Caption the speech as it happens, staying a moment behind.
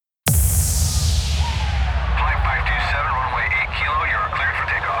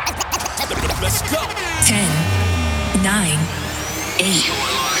9, 8,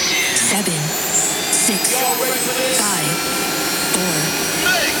 7, 6, 5, 4,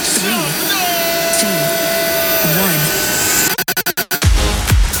 3, 2,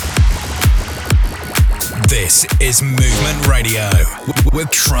 1. This is Movement Radio with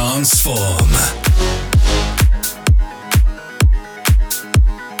Transform.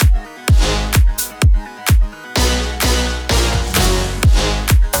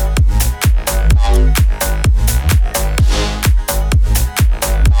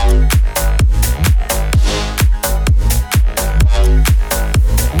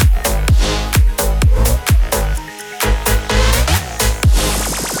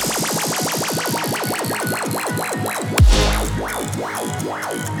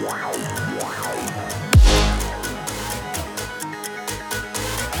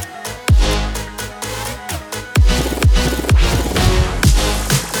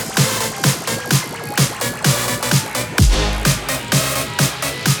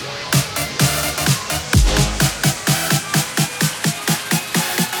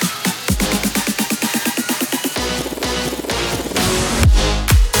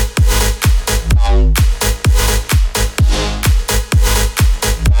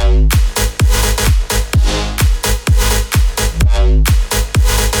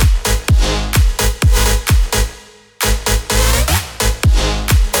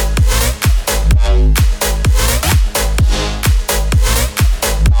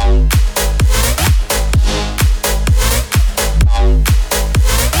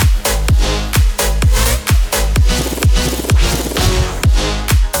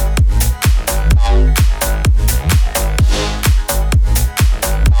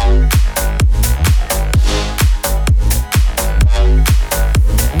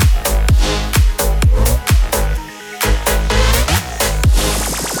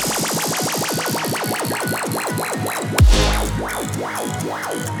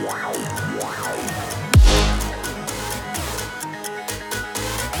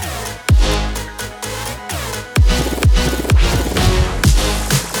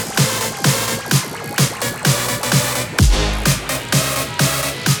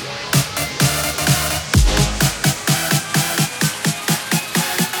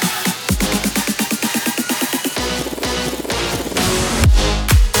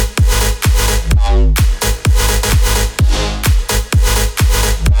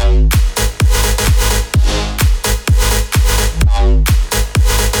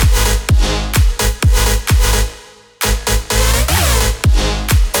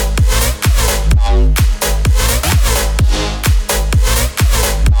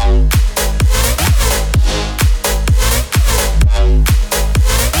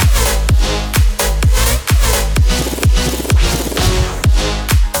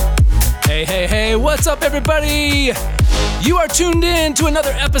 What's up, everybody? You are tuned in to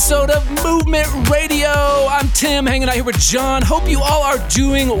another episode of Movement Radio. I'm Tim, hanging out here with John. Hope you all are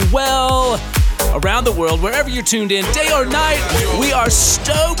doing well around the world, wherever you're tuned in, day or night. We are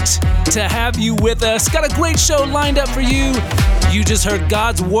stoked to have you with us. Got a great show lined up for you. You just heard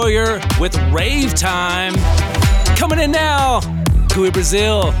God's Warrior with Rave Time. Coming in now, Cui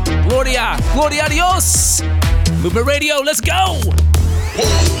Brazil. Gloria a Dios. Movement Radio, let's go.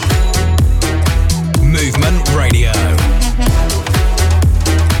 Movement Radio.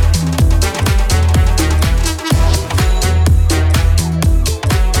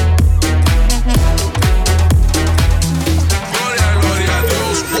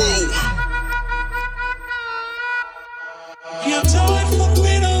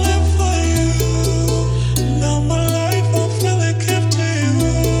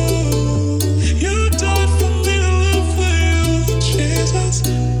 Jesus,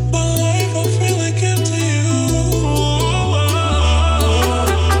 my life I feel like empty you.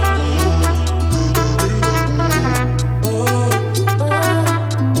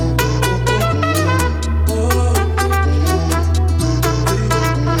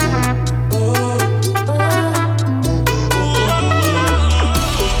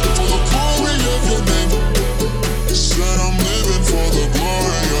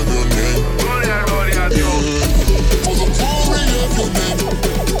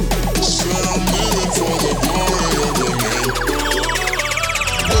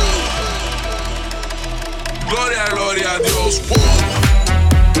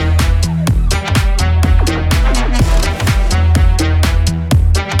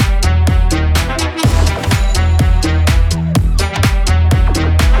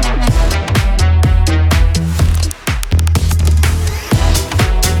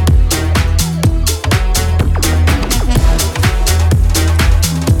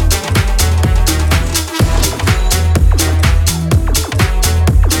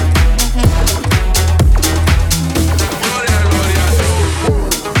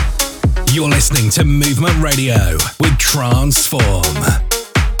 You're listening to Movement Radio with Transform.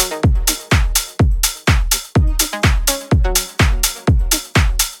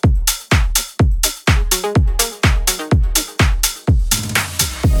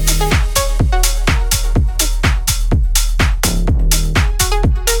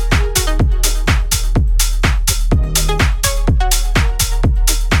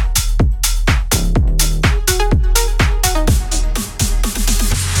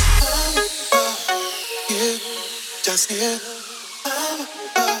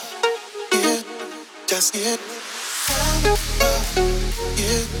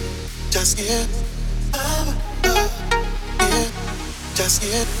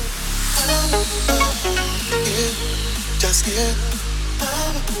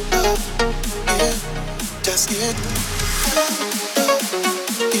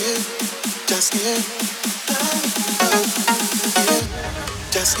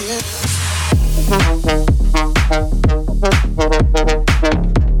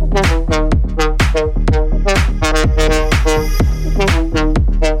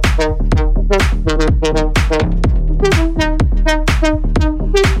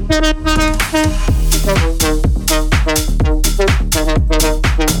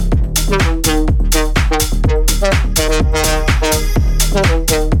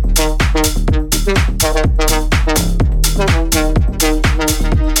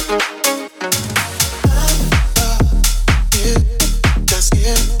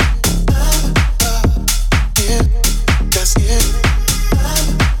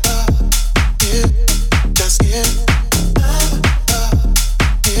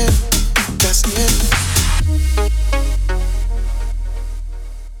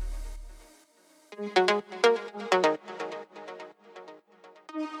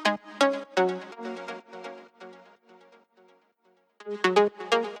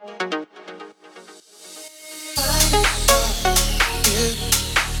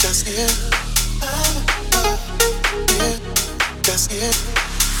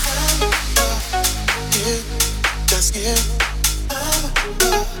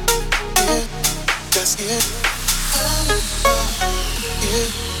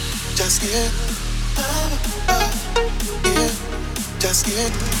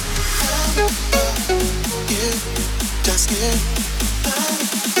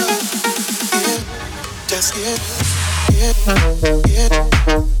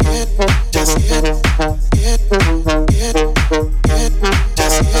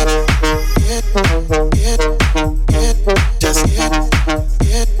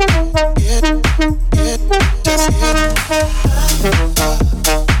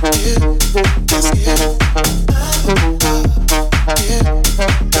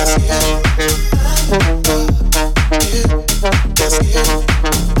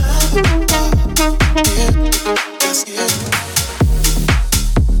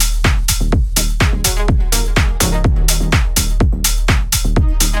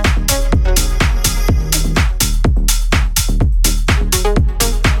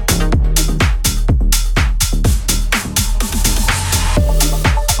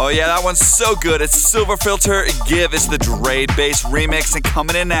 So good. It's Silver Filter Give. It's the Dre Bass remix, and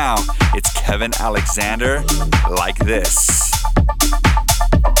coming in now, it's Kevin Alexander, Like This.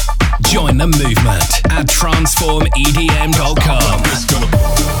 Join the movement at transformedm.com.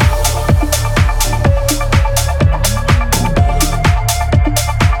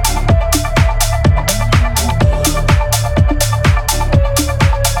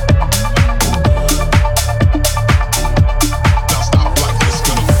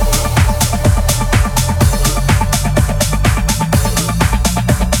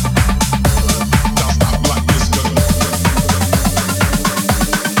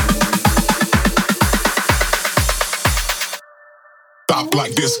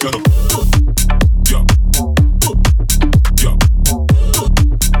 Like this, gonna rock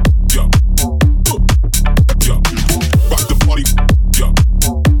the party,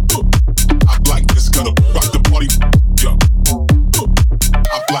 I'm like this, gonna rock the party,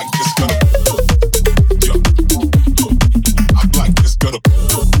 I'm like this, gonna I'm like this, gonna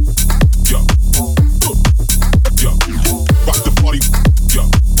rock the party,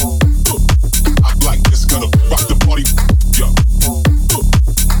 I'm like this, gonna rock the party,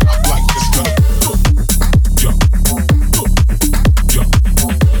 I'm like this, gonna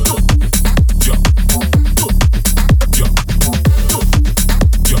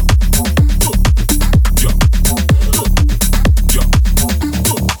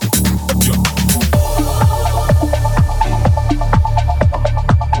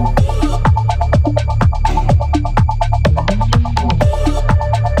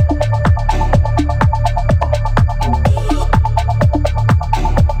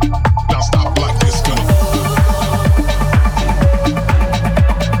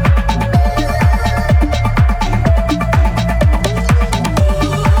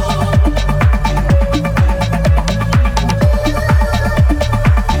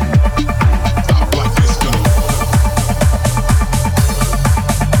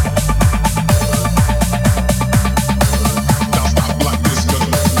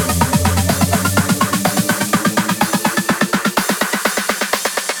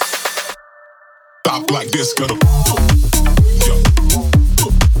like this gonna.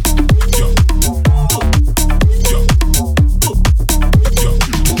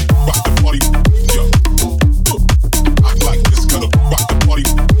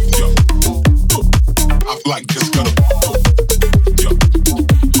 Like this gonna, yeah.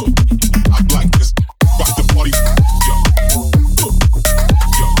 I like this, rock the party, yeah.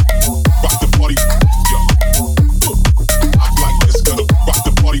 Yeah. Rock the party, yeah. I like this gonna, rock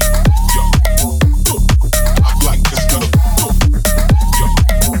the party, yeah. I like this gonna,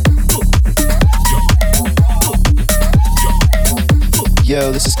 yeah.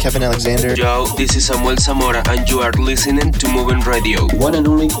 Yo, this is Kevin Alexander. Yo, this is Samuel Zamora, and you are listening to Movement Radio. One and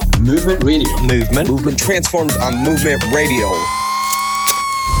only Movement Radio. Movement transformed on Movement Radio.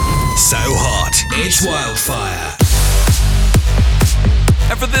 So hot, it's wildfire.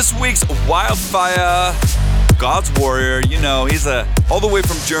 And for this week's Wildfire, God's Warrior, you know, he's all the way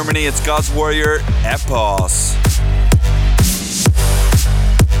from Germany. It's God's Warrior, Epos.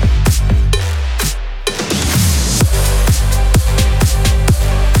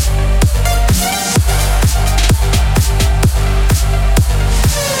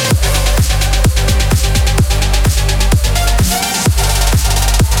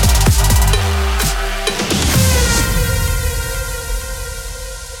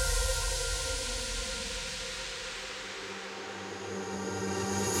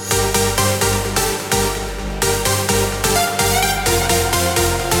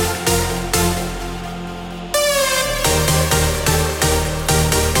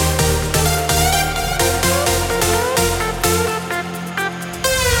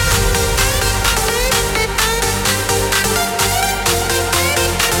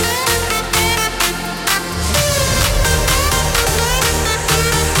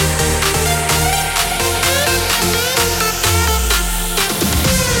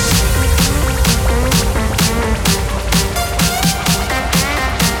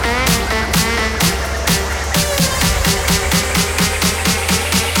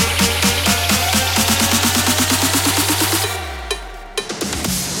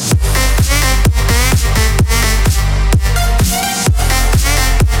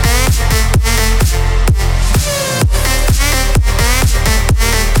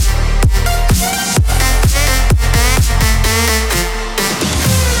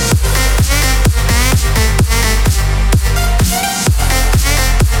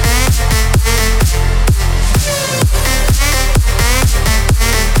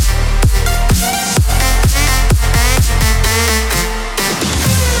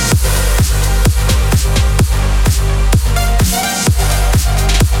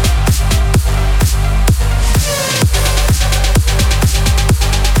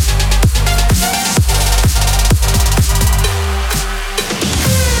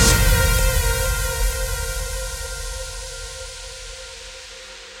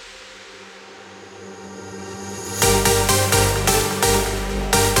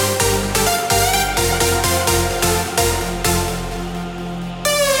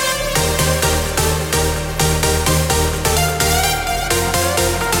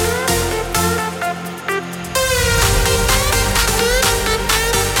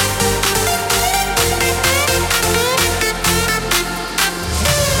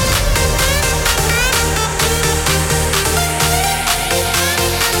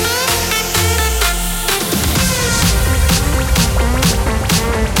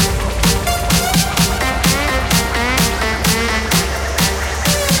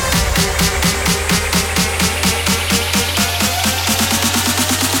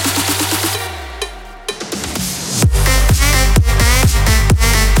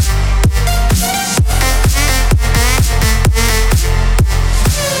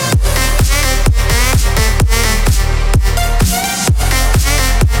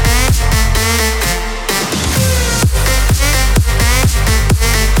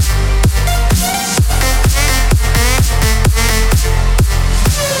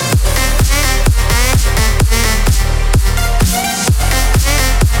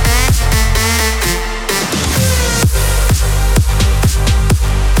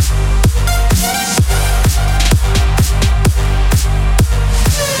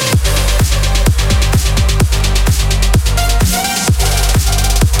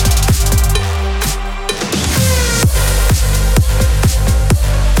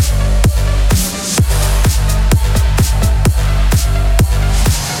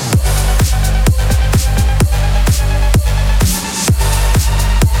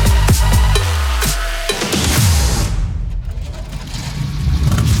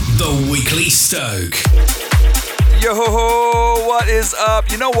 Weekly Stoke. Yo ho ho, what is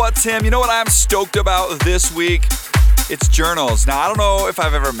up? You know what, Tim? You know what I'm stoked about this week? It's journals. Now, I don't know if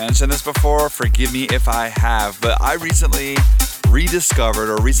I've ever mentioned this before. Forgive me if I have, but I recently rediscovered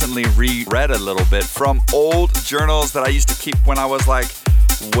or recently reread a little bit from old journals that I used to keep when I was like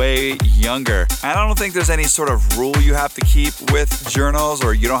way younger. And I don't think there's any sort of rule you have to keep with journals,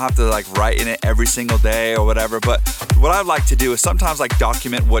 or you don't have to like write in it every single day or whatever. But what I'd like to do is sometimes like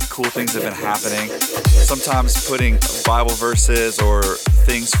document what cool things have been happening. Sometimes putting Bible verses or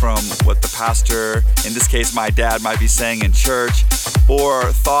things from what the pastor, in this case my dad, might be saying in church,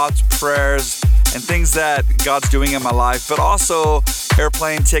 or thoughts, prayers, and things that God's doing in my life, but also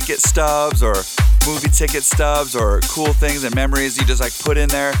airplane ticket stubs or movie ticket stubs or cool things and memories you just like put in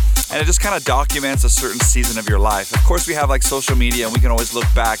there, and it just kind of documents a certain season of your life. Of course, we have like social media and we can always look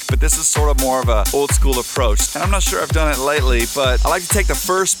back, but this is sort of more of a old school approach. And I'm not sure I've done it lately, but I like to take the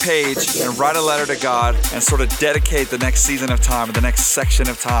first page and write a letter to God and sort of dedicate the next season of time or the next section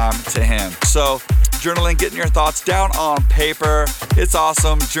of time to Him. So journaling, getting your thoughts down on paper, it's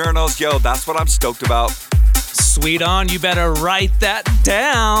awesome. Journals, yo, that's what I'm stoked about. Sweet on, you better write that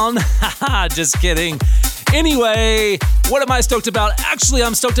down. Just kidding. Anyway, what am I stoked about? Actually,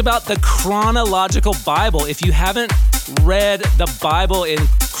 I'm stoked about the chronological Bible. If you haven't read the Bible in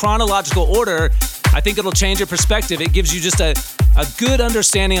chronological order, I think it'll change your perspective. It gives you just a good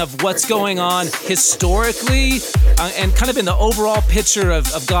understanding of what's going on historically and kind of in the overall picture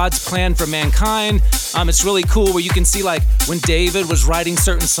of God's plan for mankind. It's really cool where you can see like when David was writing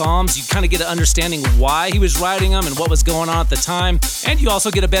certain Psalms, you kind of get an understanding why he was writing them and what was going on at the time. And you also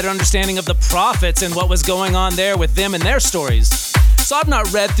get a better understanding of the prophets and what was going on there with them and their stories. So I've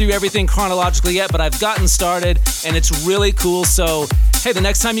not read through everything chronologically yet, but I've gotten started and it's really cool. So, hey, the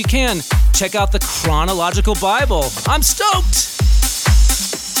next time you can, check out the chronological Bible. I'm stoked!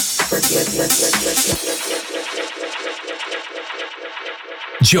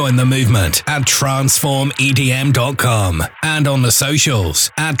 Join the movement at transformedm.com and on the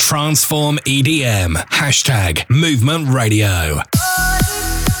socials at transformedm. #Movement Radio.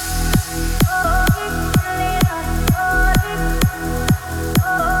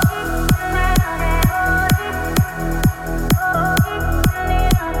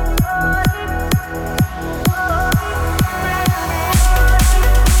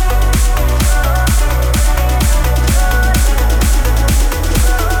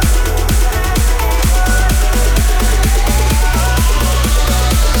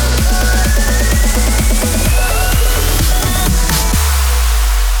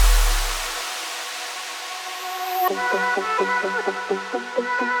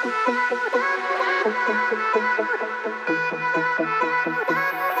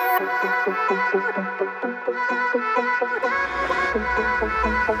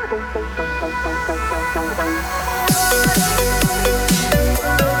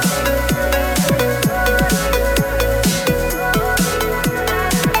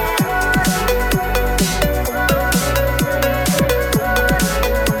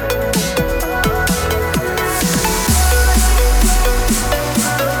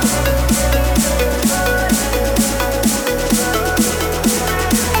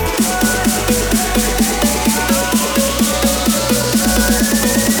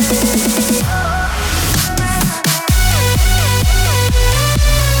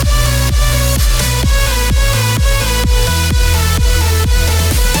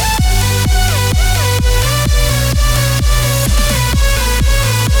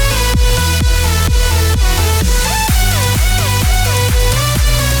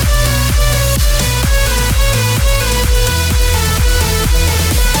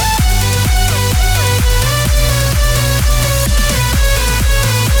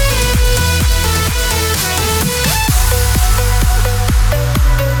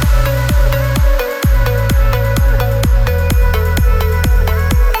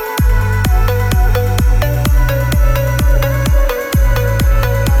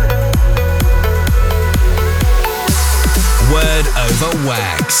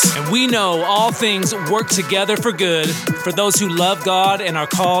 We know all things work together for good for those who love God and are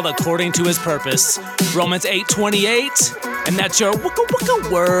called according to His purpose. Romans 8:28, and that's your wooka wooka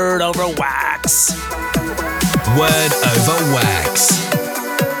word over wax. Word over wax.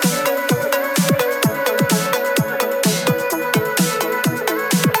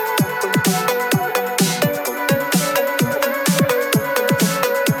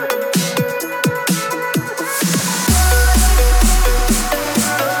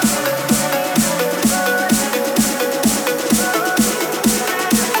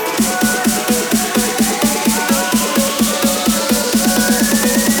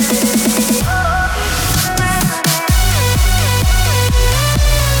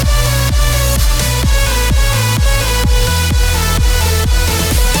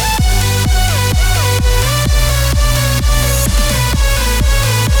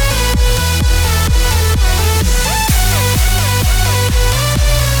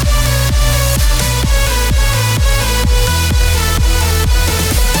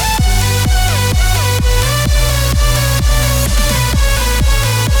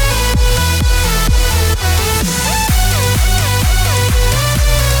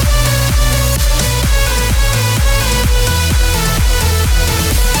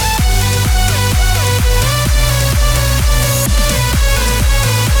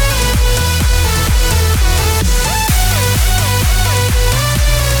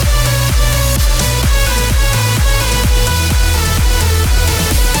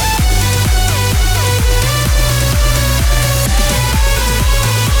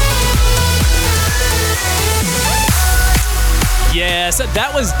 Yes,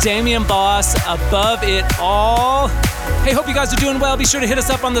 that was Damian Boss, Above It All. Hey, hope you guys are doing well. Be sure to hit us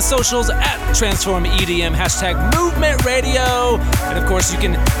up on the socials at Transform EDM, hashtag Movement Radio. And of course, you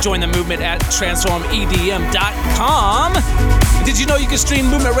can join the movement at transformedm.com. Did you know you can stream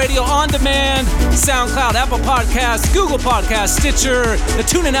Movement Radio on demand? SoundCloud, Apple Podcasts, Google Podcasts, Stitcher, the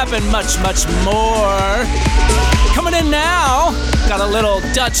TuneIn app, and much, much more. Coming in now, got a little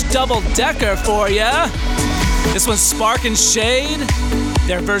Dutch double-decker for ya. This one's Spark and Shade,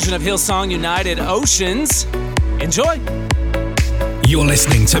 their version of Hillsong United Oceans. Enjoy. You're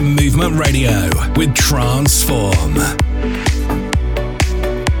listening to Movement Radio with Transform.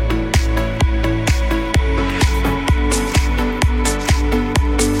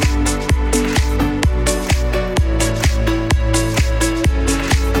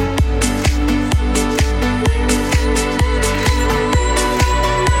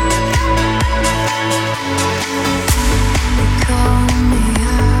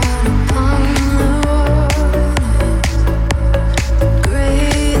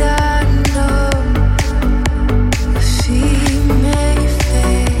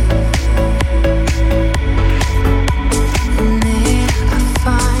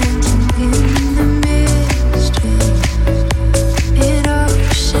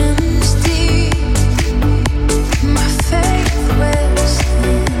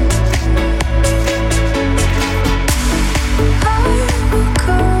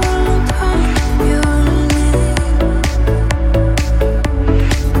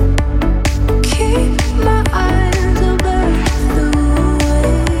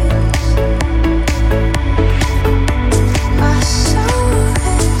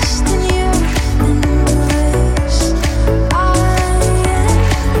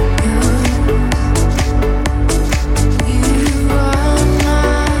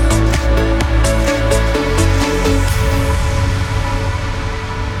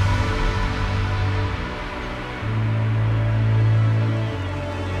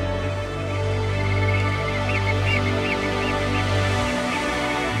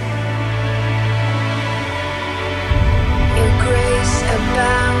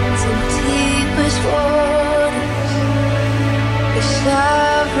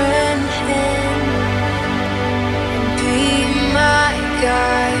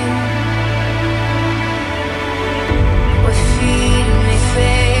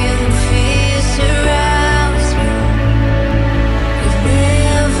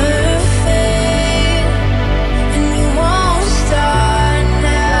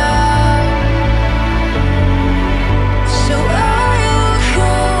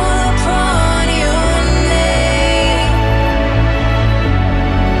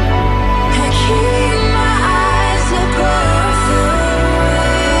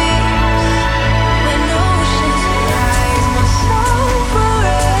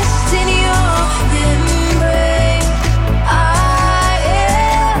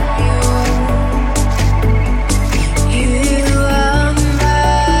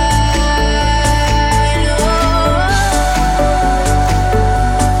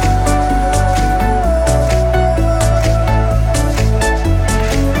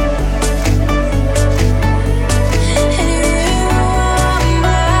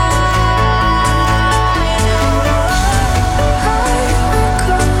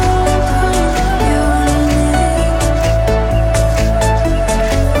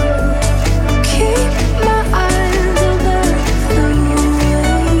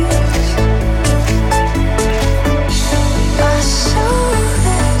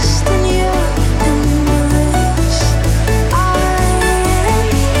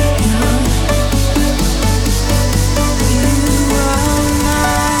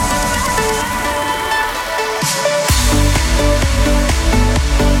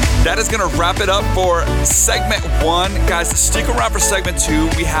 Wrap it up for segment 1. Guys, stick around for segment 2.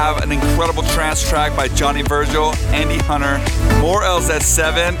 We have an incredible trance track by Johnny Virgil, Andy Hunter, more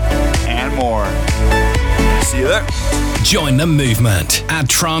LZ7, and more. See you there. Join the movement at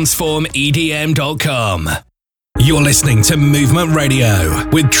transformedm.com. You're listening to Movement Radio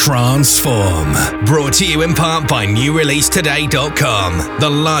with Transform. Brought to you in part by newreleasetoday.com, the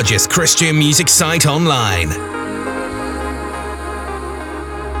largest Christian music site online.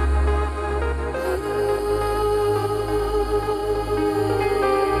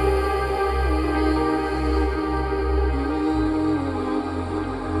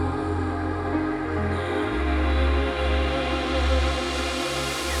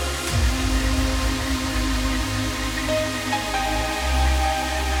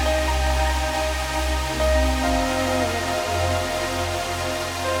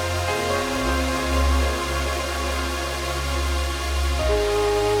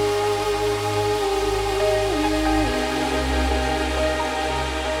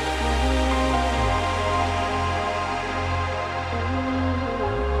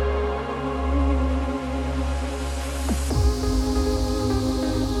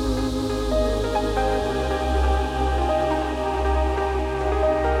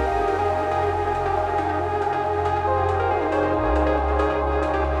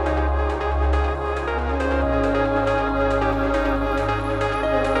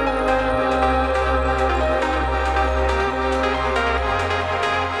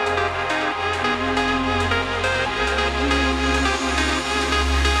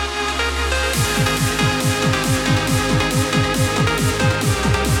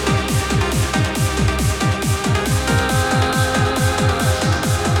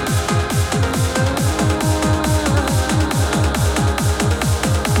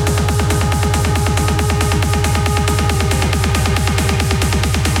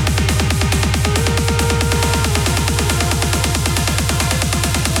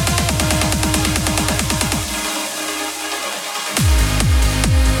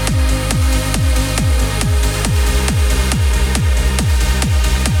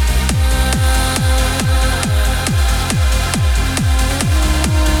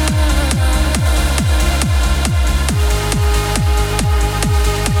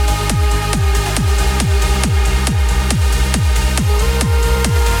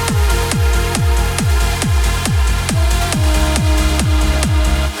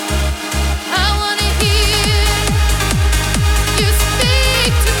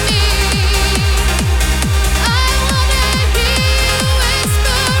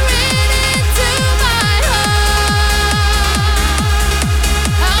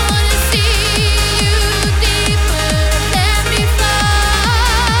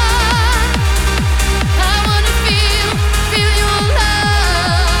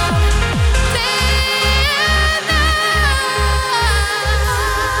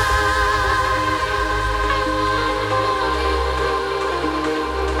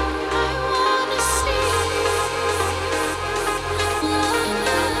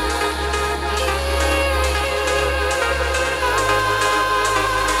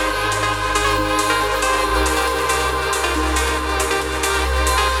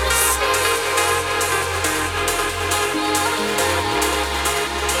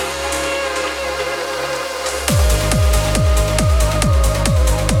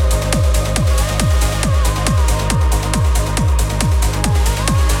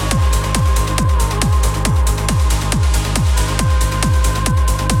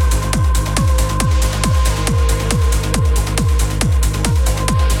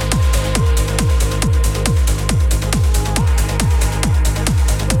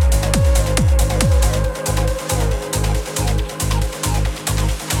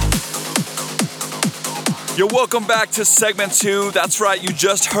 You're welcome back to segment 2. That's right, you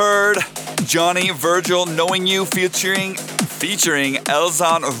just heard Johnny Virgil, Knowing You, featuring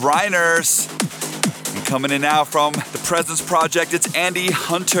Elzon Reiners. And coming in now from the Presence Project, it's Andy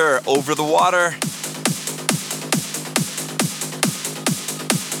Hunter, Over the Water.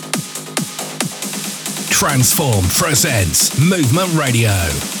 Transform presents Movement Radio.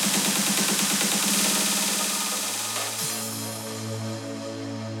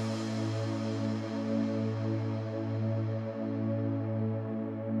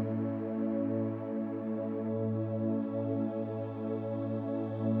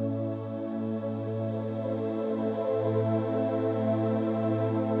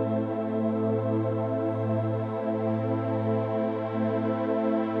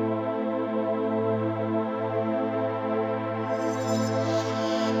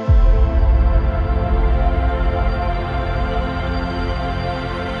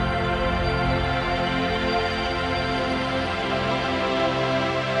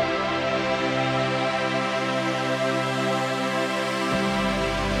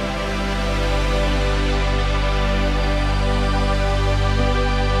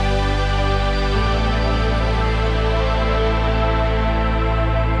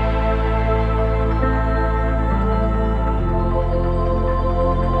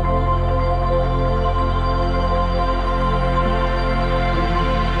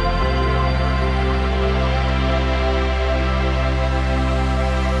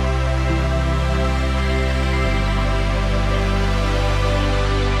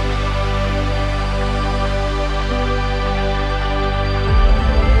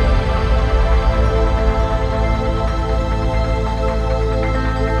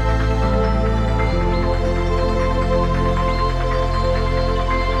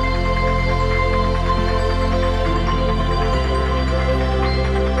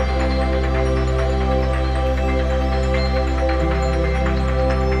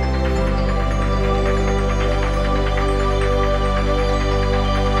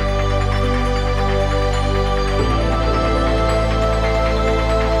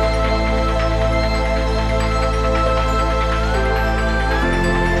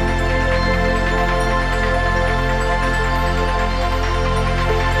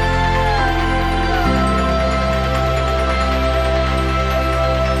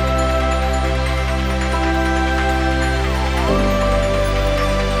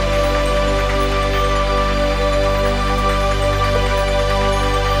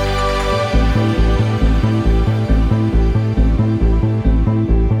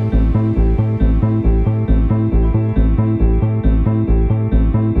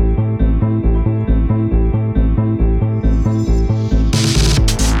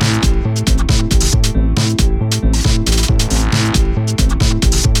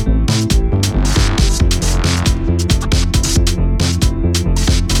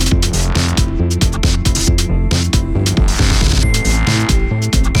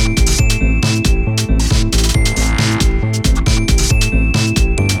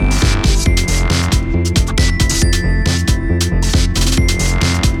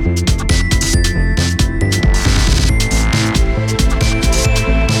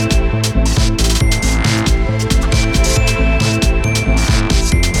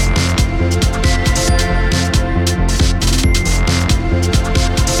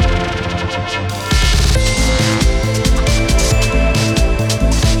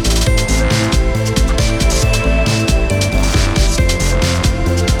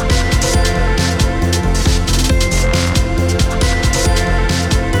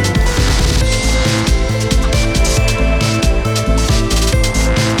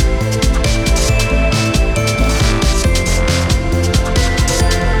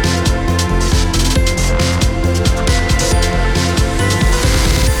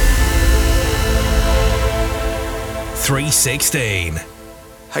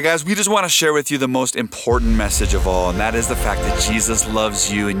 Hi guys, we just want to share with you the most important message of all, and that is the fact that Jesus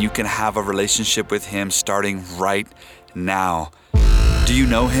loves you and you can have a relationship with Him starting right now. Do you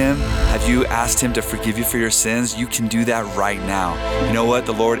know Him? Have you asked Him to forgive you for your sins? You can do that right now. You know what?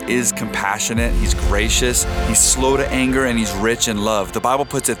 The Lord is compassionate. He's gracious. He's slow to anger, and He's rich in love. The Bible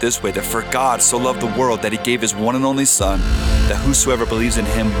puts it this way, that for God so loved the world that He gave His one and only Son, that whosoever believes in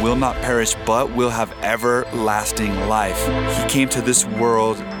Him will not perish, but will have everlasting life. He came to this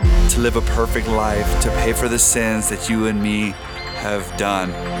world to live a perfect life, to pay for the sins that you and me have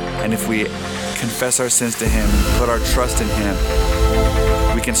done. And if we confess our sins to Him and put our trust in Him,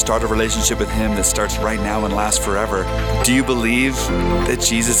 we we can start a relationship with Him that starts right now and lasts forever. Do you believe that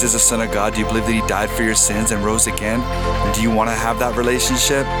Jesus is the Son of God? Do you believe that He died for your sins and rose again? Do you want to have that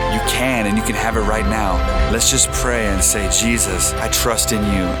relationship? You can, and you can have it right now. Let's just pray and say, Jesus, I trust in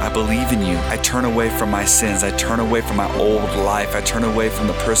you. I believe in you. I turn away from my sins. I turn away from my old life. I turn away from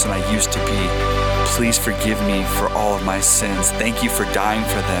the person I used to be. Please forgive me for all of my sins. Thank you for dying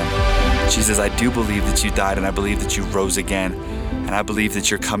for them. Jesus, I do believe that you died, and I believe that you rose again. And I believe that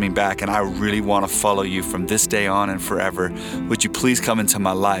you're coming back, and I really want to follow you from this day on and forever. Would you please come into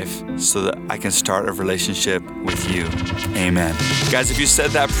my life so that I can start a relationship with you? Amen. Guys, if you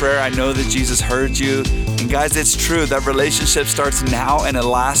said that prayer, I know that Jesus heard you. And guys, it's true. That relationship starts now and it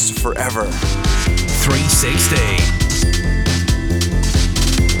lasts forever. 360.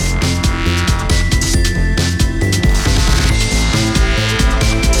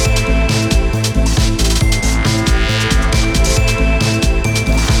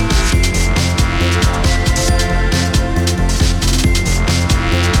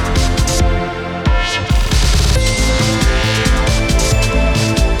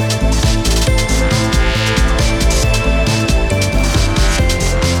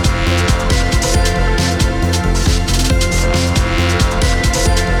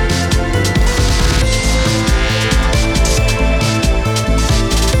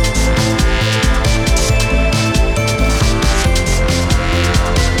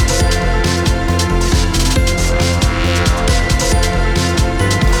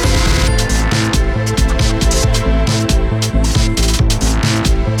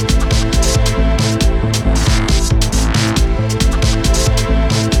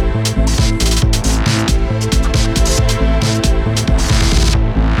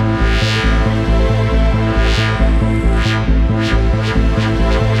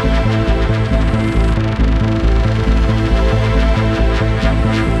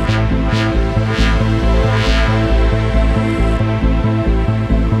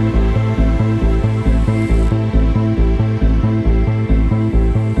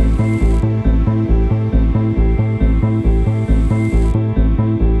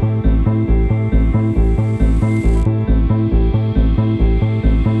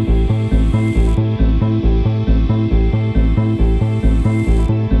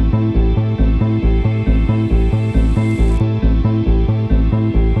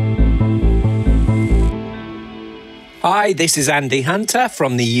 Hi, this is Andy Hunter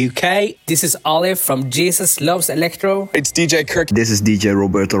from the UK. This is Olive from Jesus Loves Electro. It's DJ Kirk. This is DJ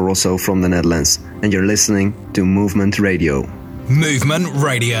Roberto Rosso from the Netherlands, and you're listening to Movement Radio. Movement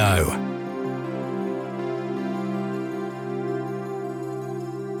Radio.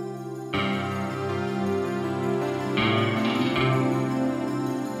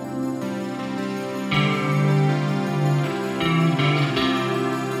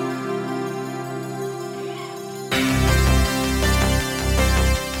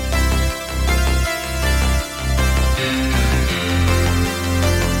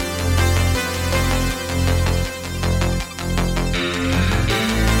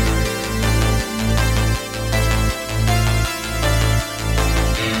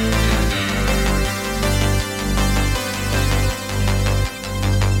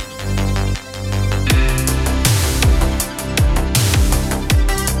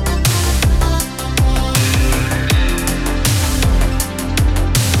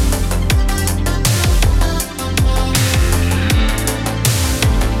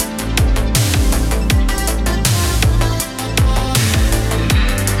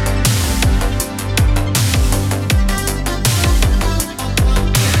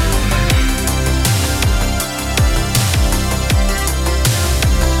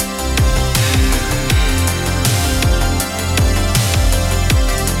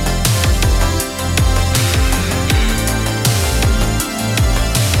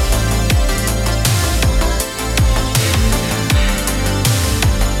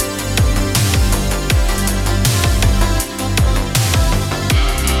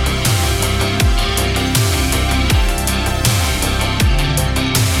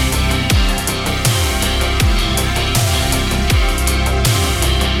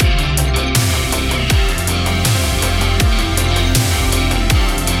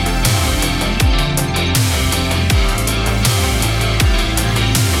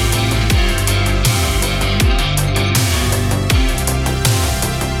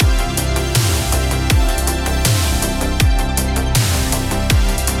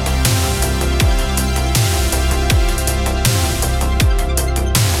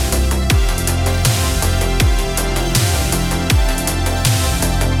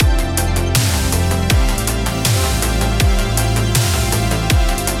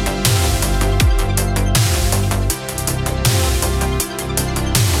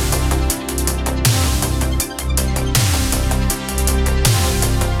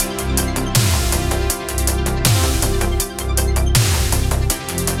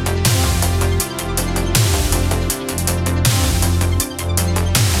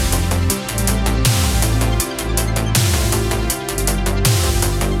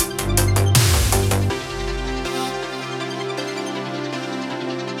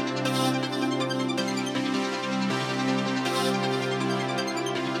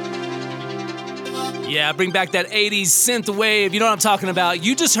 Yeah, bring back that 80s synth wave. You know what I'm talking about.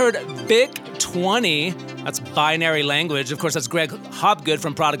 You just heard Vic 20. That's binary language. Of course, that's Greg Hopgood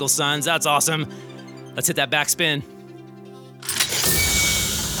from Prodigal Sons. That's awesome. Let's hit that backspin.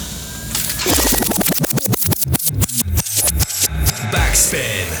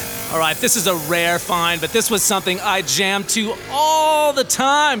 Backspin. All right, this is a rare find, but this was something I jammed to all the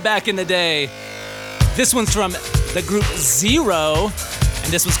time back in the day. This one's from the group Zero,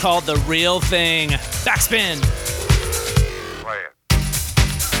 and this was called The Real Thing. Backspin.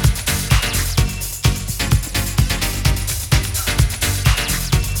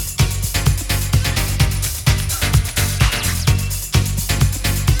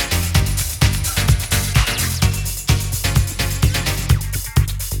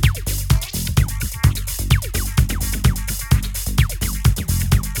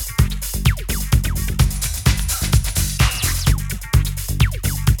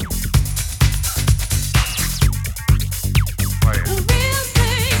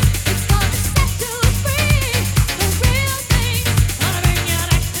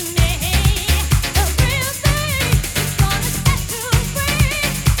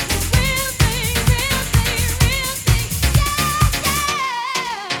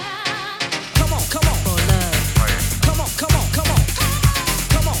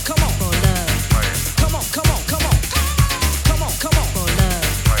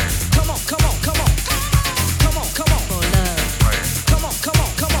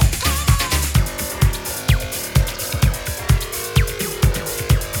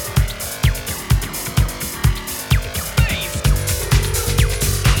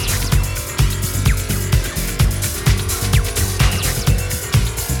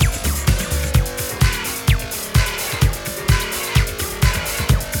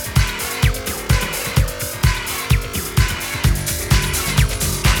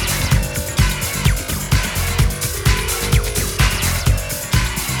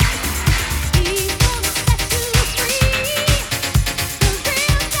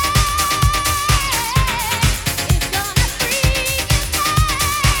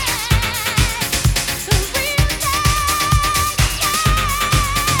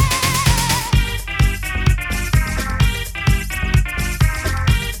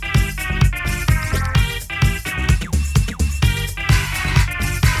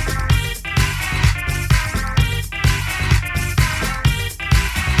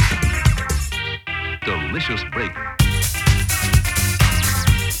 Delicious break.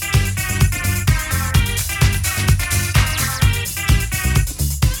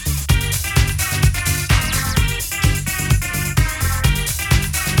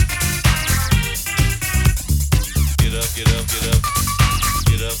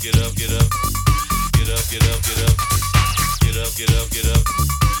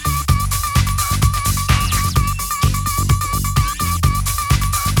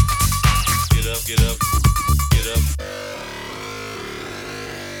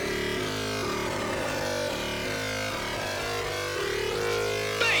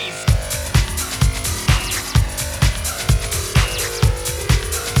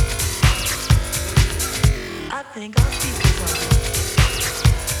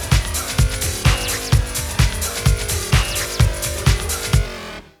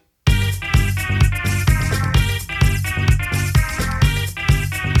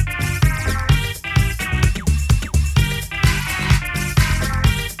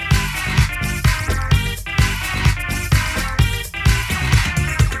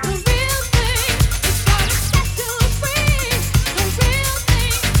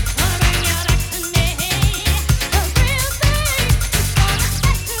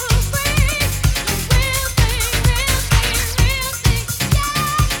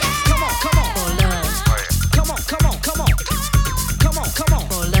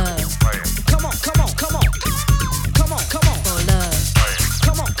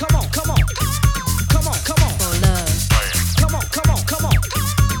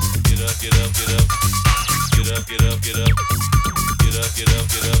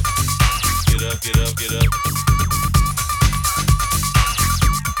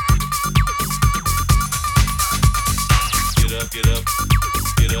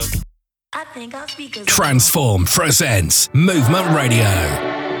 Transform presents Movement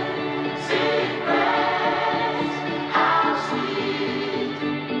Radio.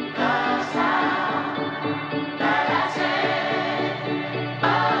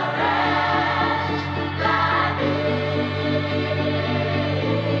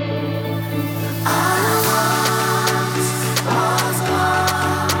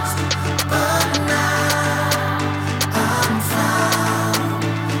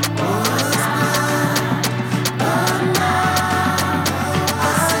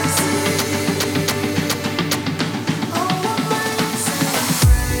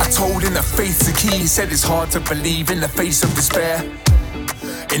 He said it's hard to believe in the face of despair.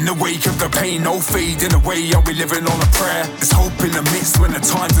 In the wake of the pain, no fading away, are we living on a prayer? There's hope in the midst when the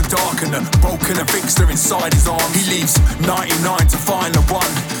times are dark and the broken evicts are inside his arms. He leaves 99 to find the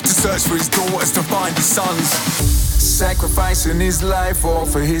one, to search for his daughters, to find his sons. Sacrificing his life all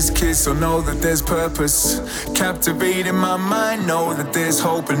for his kids, so know that there's purpose. Captivating my mind, know that there's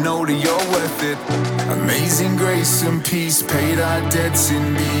hope and know that you're worth it. Amazing grace and peace paid our debts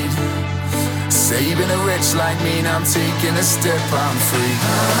indeed. Saving a wretch like me, now I'm taking a step, I'm free.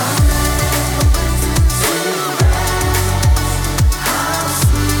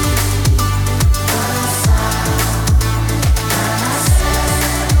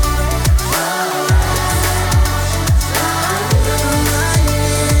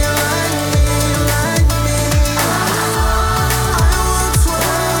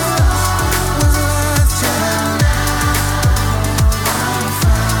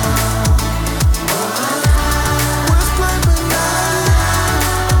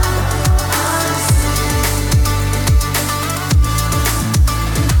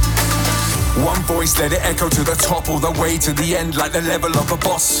 Let it echo to the top, all the way to the end, like the level of a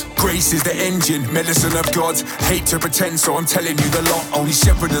boss. Grace is the engine, medicine of God. Hate to pretend, so I'm telling you the lot. Only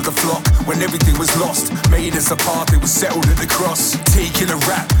shepherd of the flock, when everything was lost. Made us a path, it was settled at the cross. Taking a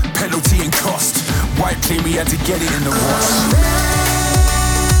rap, penalty and cost. White clean, we had to get it in the wash.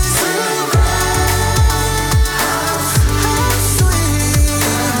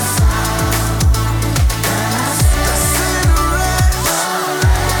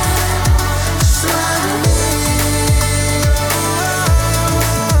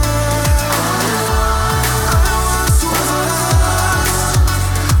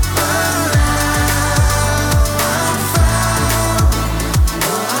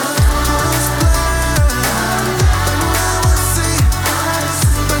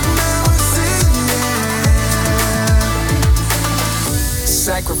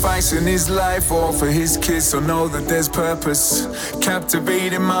 Sacrificing his life all for his kids, so know that there's purpose.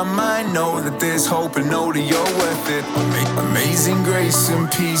 Captivating my mind, know that there's hope and know that you're worth it. Amazing grace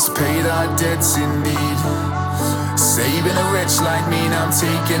and peace paid our debts indeed. Saving a wretch like me, now I'm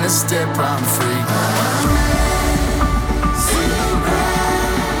taking a step, I'm free.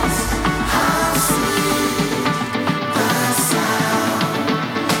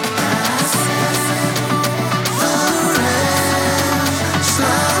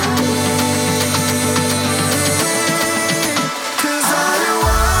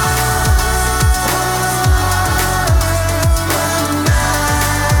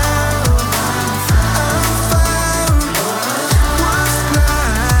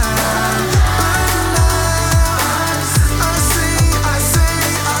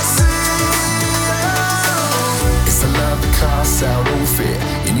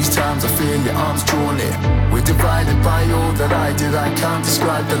 I can't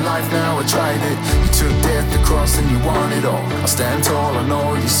describe the life now, I tried it. You took death, the cross, and you won it all. I stand tall, I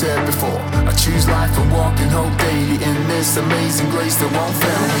know you said before. I choose life and walk in hope daily in this amazing grace that won't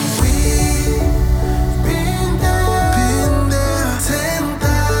fail me.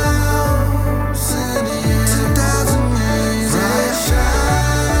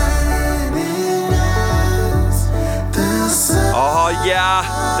 Yeah,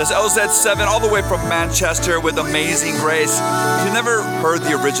 that's OZ7 all the way from Manchester with Amazing Grace. If you've never heard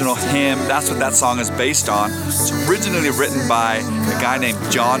the original hymn, that's what that song is based on. It's originally written by a guy named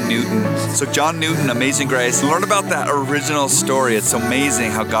John Newton. So John Newton, Amazing Grace. Learn about that original story. It's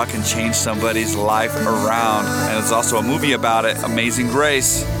amazing how God can change somebody's life around. And there's also a movie about it, Amazing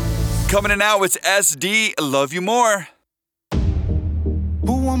Grace. Coming in now, it's SD, Love You More.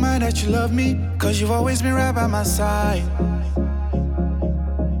 Who am I that you love me? 'Cause you've always been right by my side.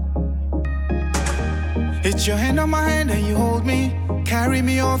 It's your hand on my hand and you hold me, carry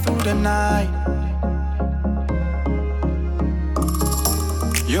me all through the night.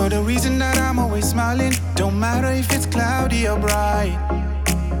 You're the reason that I'm always smiling, don't matter if it's cloudy or bright.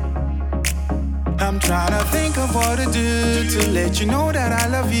 I'm trying to think of what to do to let you know that I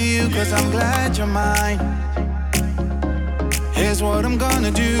love you, 'cause I'm glad you're mine. Here's what I'm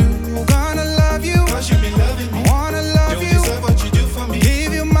gonna do, I'm gonna love you, 'cause you've been loving me. I wanna love you, don't deserve what you do for me.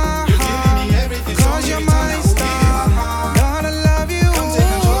 Give you my heart, 'cause you're my star. Gonna love you,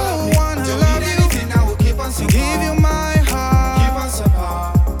 wanna love you, give you my heart.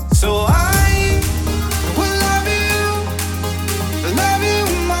 So I will love you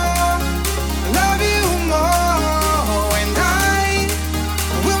more, love you more. And I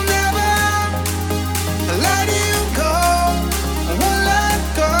will never let you go, won't let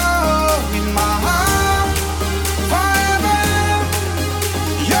go. In my heart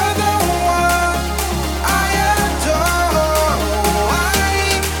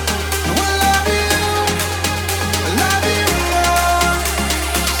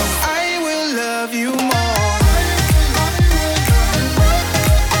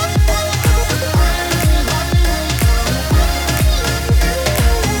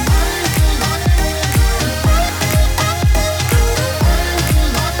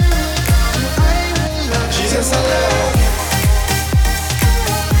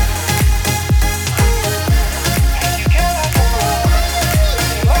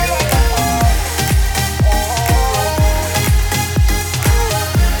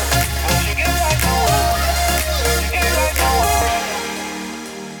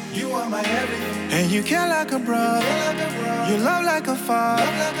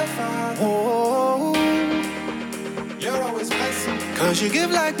father. Oh, you're always blessing. Cause you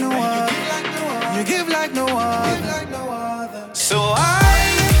give like no other. You give like no other. So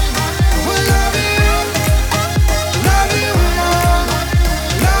I will love you more,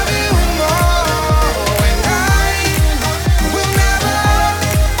 love you more. And I will never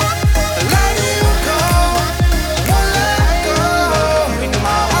let you go, won't let go. In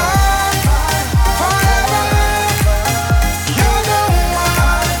my heart, forever, you're the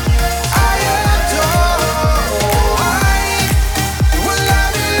one I adore. I will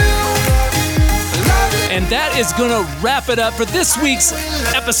love you. And that is gonna wrap it up for this week's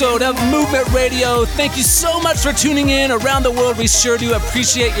episode of Movement Radio. Thank you so much for tuning in around the world. We sure do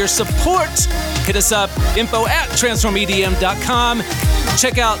appreciate your support. Hit us up, info@transformedm.com.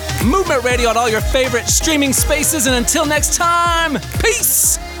 Check out Movement Radio on all your favorite streaming spaces. And until next time,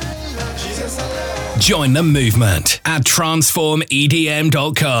 peace! Join the movement at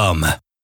transformedm.com.